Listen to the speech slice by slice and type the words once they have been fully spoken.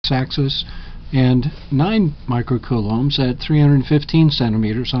x-axis, and 9 microcoulombs at 315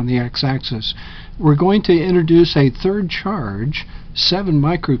 centimeters on the x-axis. We're going to introduce a third charge, 7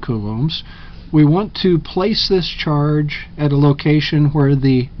 microcoulombs. We want to place this charge at a location where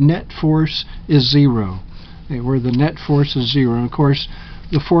the net force is 0. Where the net force is 0. And of course,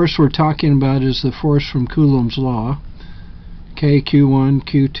 the force we're talking about is the force from Coulomb's law. K Q1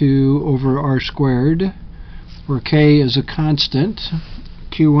 Q2 over R squared, where K is a constant.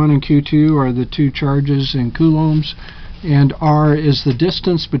 Q1 and Q2 are the two charges in coulombs, and R is the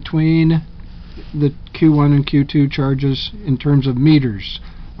distance between the Q1 and Q2 charges in terms of meters.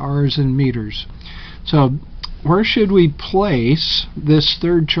 R is in meters. So where should we place this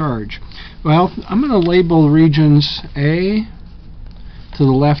third charge? Well, I'm going to label regions A to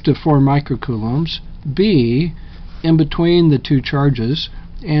the left of 4 microcoulombs, B in between the two charges,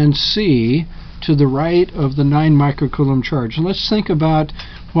 and C to the right of the 9 microcoulomb charge. And let's think about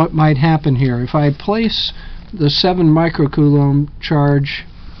what might happen here. If I place the 7 microcoulomb charge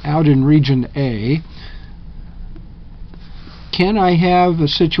out in region A, can I have a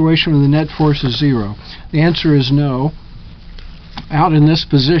situation where the net force is 0? The answer is no. Out in this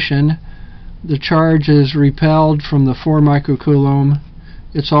position, the charge is repelled from the 4 microcoulomb.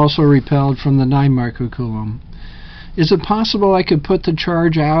 It's also repelled from the 9 microcoulomb. Is it possible I could put the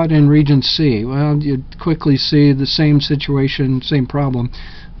charge out in region C? Well, you'd quickly see the same situation, same problem.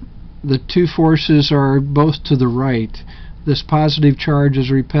 The two forces are both to the right. This positive charge is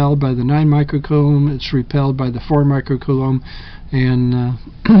repelled by the 9 microcoulomb, it's repelled by the 4 microcoulomb, and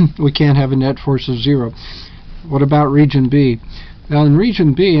we can't have a net force of 0. What about region B? Well, in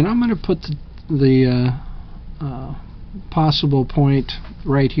region B, and I'm going to put the possible point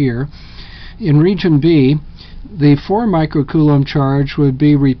right here. In region B, the 4 microcoulomb charge would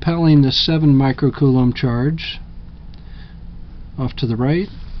be repelling the 7 microcoulomb charge off to the right.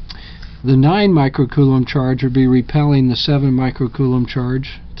 The 9 microcoulomb charge would be repelling the 7 microcoulomb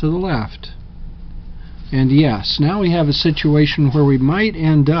charge to the left. And yes, now we have a situation where we might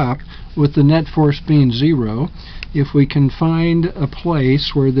end up with the net force being 0 if we can find a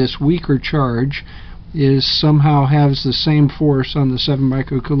place where this weaker charge somehow has the same force on the 7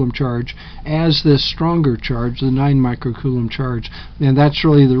 microcoulomb charge as this stronger charge, the 9 microcoulomb charge. And that's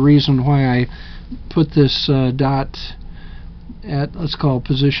really the reason why I put this dot at, let's call it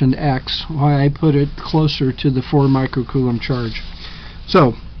position X, why I put it closer to the 4 microcoulomb charge.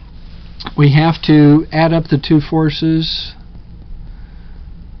 So we have to add up the two forces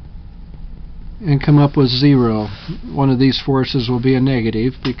and come up with 0. One of these forces will be a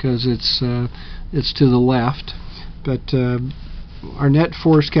negative because it's to the left, but our net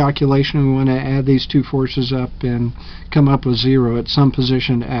force calculation, we want to add these two forces up and come up with 0 at some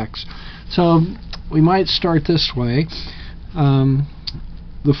position X. So we might start this way.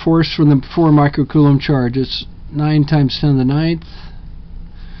 The force from the 4 microcoulomb charge, it's 9 times 10 to the 9th.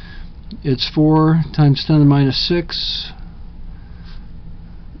 It's 4 times 10 to the minus 6.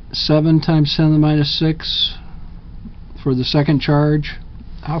 7 times 10 to the minus 6 for the second charge.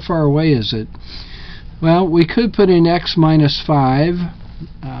 How far away is it? Well, we could put in x minus 5.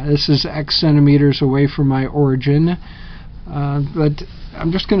 This is x centimeters away from my origin. But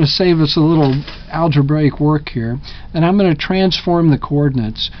I'm just going to save us a little algebraic work here. And I'm going to transform the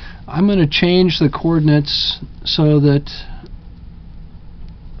coordinates. I'm going to change the coordinates so that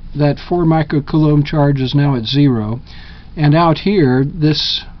that 4 microcoulomb charge is now at 0. And out here,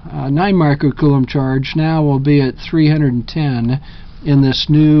 this 9 microcoulomb charge now will be at 310 in this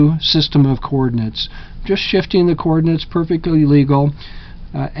new system of coordinates. Just shifting the coordinates, perfectly legal.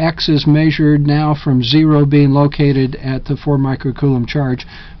 X is measured now from 0 being located at the 4 microcoulomb charge.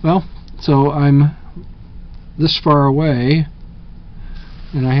 Well, so I'm this far away,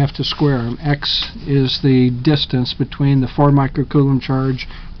 and I have to square them. X is the distance between the 4 microcoulomb charge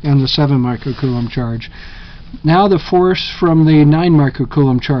and the 7 microcoulomb charge. Now the force from the 9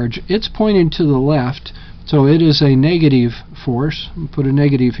 microcoulomb charge, it's pointing to the left, so it is a negative force. I'll put a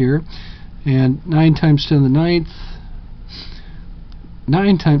negative here. And 9 times 10 to the 9th,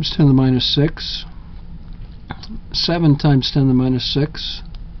 9 times 10 to the minus 6, 7 times 10 to the minus 6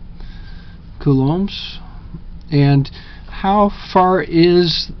 coulombs. And how far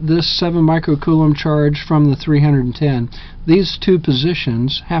is this 7 microcoulomb charge from the 310? These two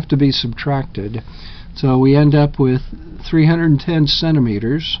positions have to be subtracted. So we end up with 310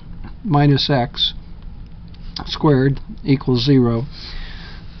 centimeters minus x squared equals 0.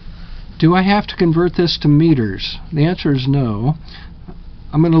 Do I have to convert this to meters? The answer is no.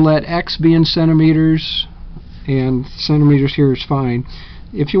 I'm going to let x be in centimeters, and centimeters here is fine.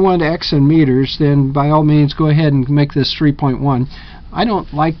 If you want x in meters, then by all means go ahead and make this 3.1. I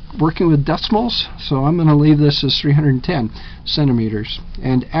don't like working with decimals, so I'm going to leave this as 310 centimeters.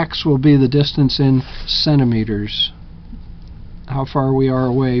 And x will be the distance in centimeters, how far we are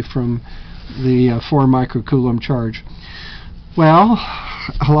away from the 4 microcoulomb charge. Well,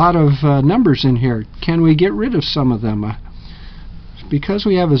 a lot of numbers in here. Can we get rid of some of them? Because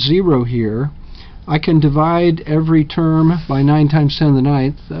we have a 0 here, I can divide every term by 9 times 10 to the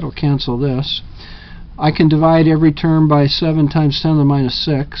 9th. That'll cancel this. I can divide every term by 7 times 10 to the minus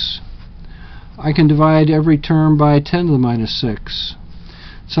 6. I can divide every term by 10 to the minus 6.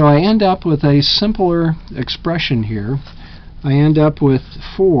 So I end up with a simpler expression here. I end up with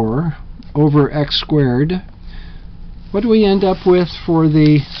 4 over x squared. What do we end up with for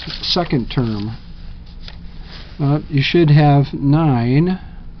the second term? You should have 9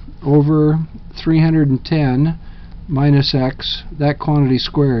 over 310 minus x, that quantity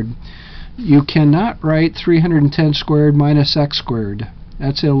squared. You cannot write 310 squared minus x squared.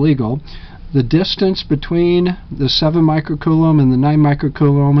 That's illegal. The distance between the 7 microcoulomb and the 9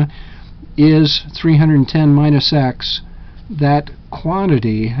 microcoulomb is 310 minus x. That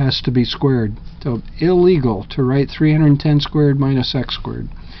quantity has to be squared. So illegal to write 310 squared minus x squared.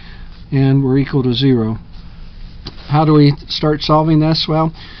 And we're equal to 0. How do we start solving this?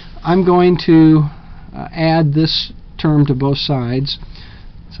 Well, I'm going to add this term to both sides.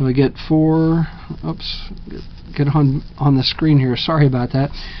 So I get 4, get on the screen here, sorry about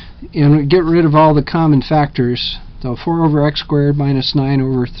that. And get rid of all the common factors. So 4 over x squared minus 9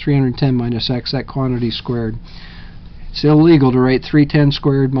 over 310 minus x, that quantity squared. It's illegal to write 310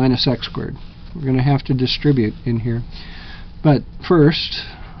 squared minus x squared. We're going to have to distribute in here. But first,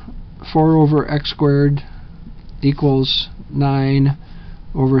 4 over x squared equals 9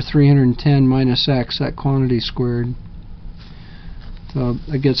 over 310 minus x, that quantity squared. So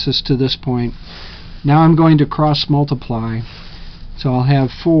that gets us to this point. Now I'm going to cross multiply. So I'll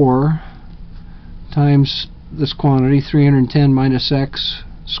have 4 times this quantity, 310 minus x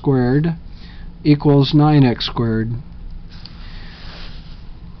squared, equals 9x squared.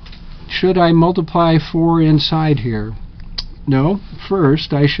 Should I multiply 4 inside here? No.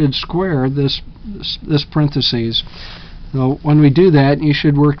 First, I should square this parentheses. So when we do that, you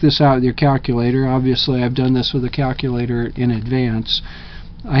should work this out with your calculator. Obviously, I've done this with a calculator in advance.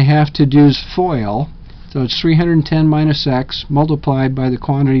 I have to do FOIL. So it's 310 minus x multiplied by the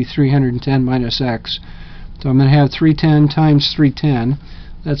quantity 310 minus x. So I'm going to have 310 times 310.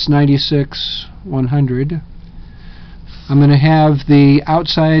 That's 96,100. I'm going to have the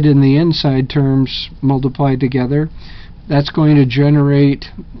outside and the inside terms multiplied together. That's going to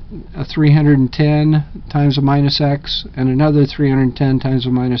generate a 310 times a minus x and another 310 times a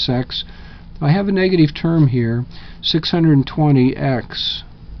minus x. I have a negative term here, 620x.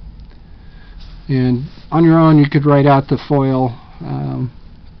 And on your own you could write out the FOIL.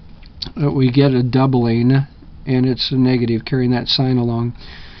 We get a doubling and it's a negative, carrying that sign along.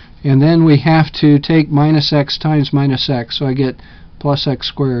 And then we have to take minus x times minus x, so I get plus x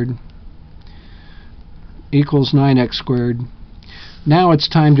squared equals 9x squared. Now it's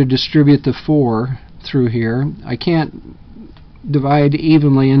time to distribute the 4 through here. I can't divide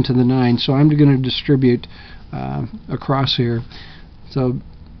evenly into the 9, so I'm going to distribute across here. So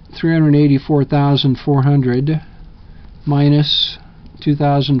 384,400 minus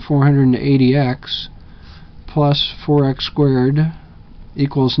 2,480x plus 4x squared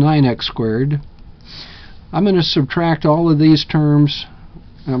equals 9x squared. I'm going to subtract all of these terms.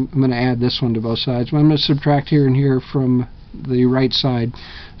 I'm going to add this one to both sides. I'm going to subtract here and here from the right side.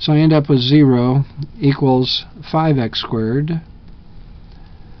 So I end up with 0 equals 5x squared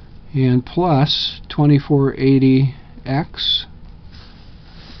and plus 2480x.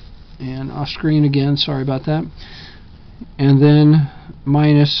 And off screen again, sorry about that. And then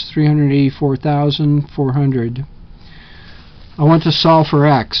minus 384,400. I want to solve for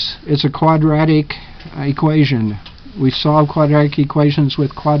x. It's a quadratic equation. We solve quadratic equations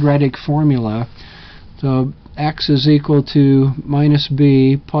with quadratic formula. So x is equal to minus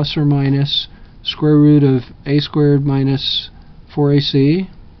b plus or minus square root of a squared minus 4ac,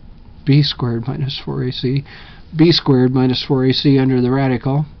 b squared minus 4ac, b squared minus 4ac under the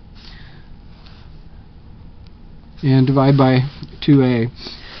radical, and divide by 2a.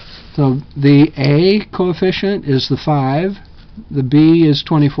 So the a coefficient is the 5, the b is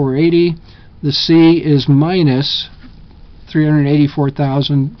 2480, the c is minus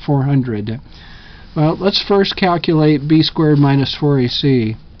 384,400. Well, let's first calculate b squared minus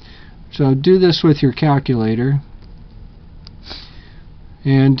 4ac. So do this with your calculator.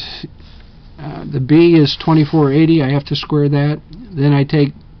 And the b is 2480. I have to square that. Then I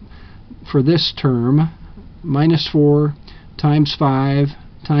take, for this term, minus 4 times 5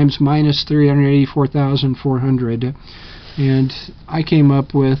 times minus 384,400, and I came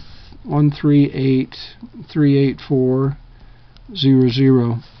up with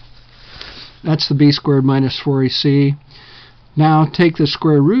 138,384,00. That's the b squared minus 4ac. Now take the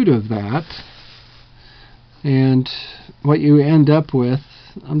square root of that, and what you end up with,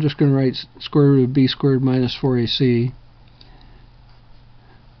 I'm just going to write square root of b squared minus 4ac.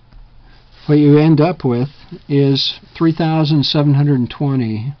 What you end up with is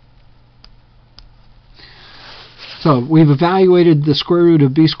 3,720. So we've evaluated the square root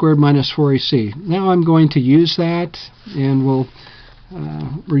of b squared minus 4ac. Now I'm going to use that, and we'll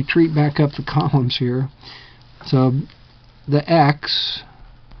retreat back up the columns here. So the x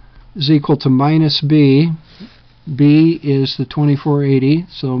is equal to minus b. B is the 2480,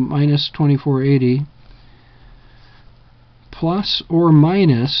 so minus 2480, plus or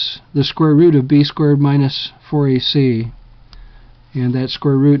minus the square root of b squared minus 4ac, and that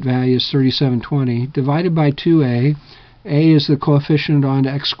square root value is 3720, divided by 2a. A is the coefficient on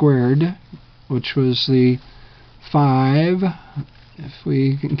x squared, which was the 5. If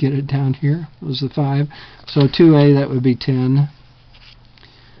we can get it down here, it was the 5. So 2a, that would be 10.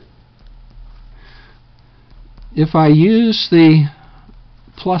 If I use the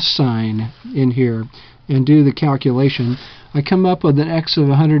plus sign in here and do the calculation, I come up with an x of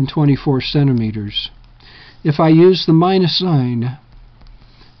 124 centimeters. If I use the minus sign,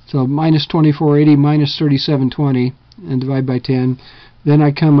 so minus 2480 minus 3720, and divide by 10, then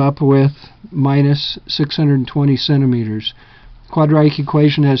I come up with minus 620 centimeters. Quadratic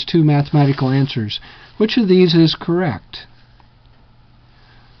equation has two mathematical answers. Which of these is correct?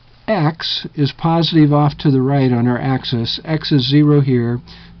 X is positive off to the right on our axis. X is 0 here,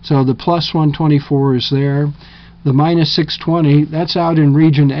 so the plus 124 is there. The minus 620, that's out in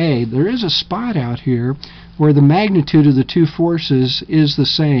region A. There is a spot out here where the magnitude of the two forces is the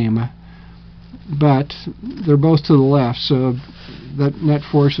same, but they're both to the left, so that net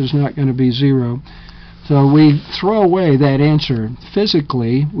force is not going to be 0. So we throw away that answer.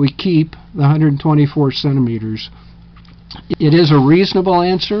 Physically, we keep the 124 centimeters. It is a reasonable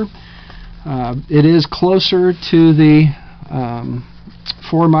answer. It is closer to the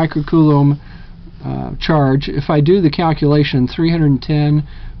 4 microcoulomb charge. If I do the calculation, 310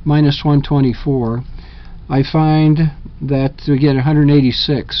 minus 124, I find that we get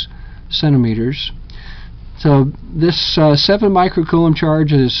 186 centimeters. So this 7 microcoulomb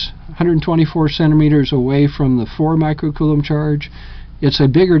charge is 124 centimeters away from the 4 microcoulomb charge. It's a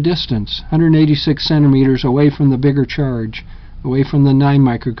bigger distance, 186 centimeters away from the bigger charge, away from the 9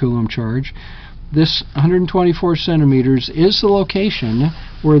 microcoulomb charge. This 124 centimeters is the location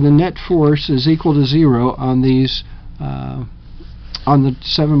where the net force is equal to 0 on these on the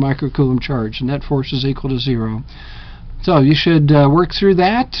 7 microcoulomb charge. The net force is equal to 0. So you should work through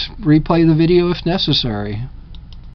that, replay the video if necessary.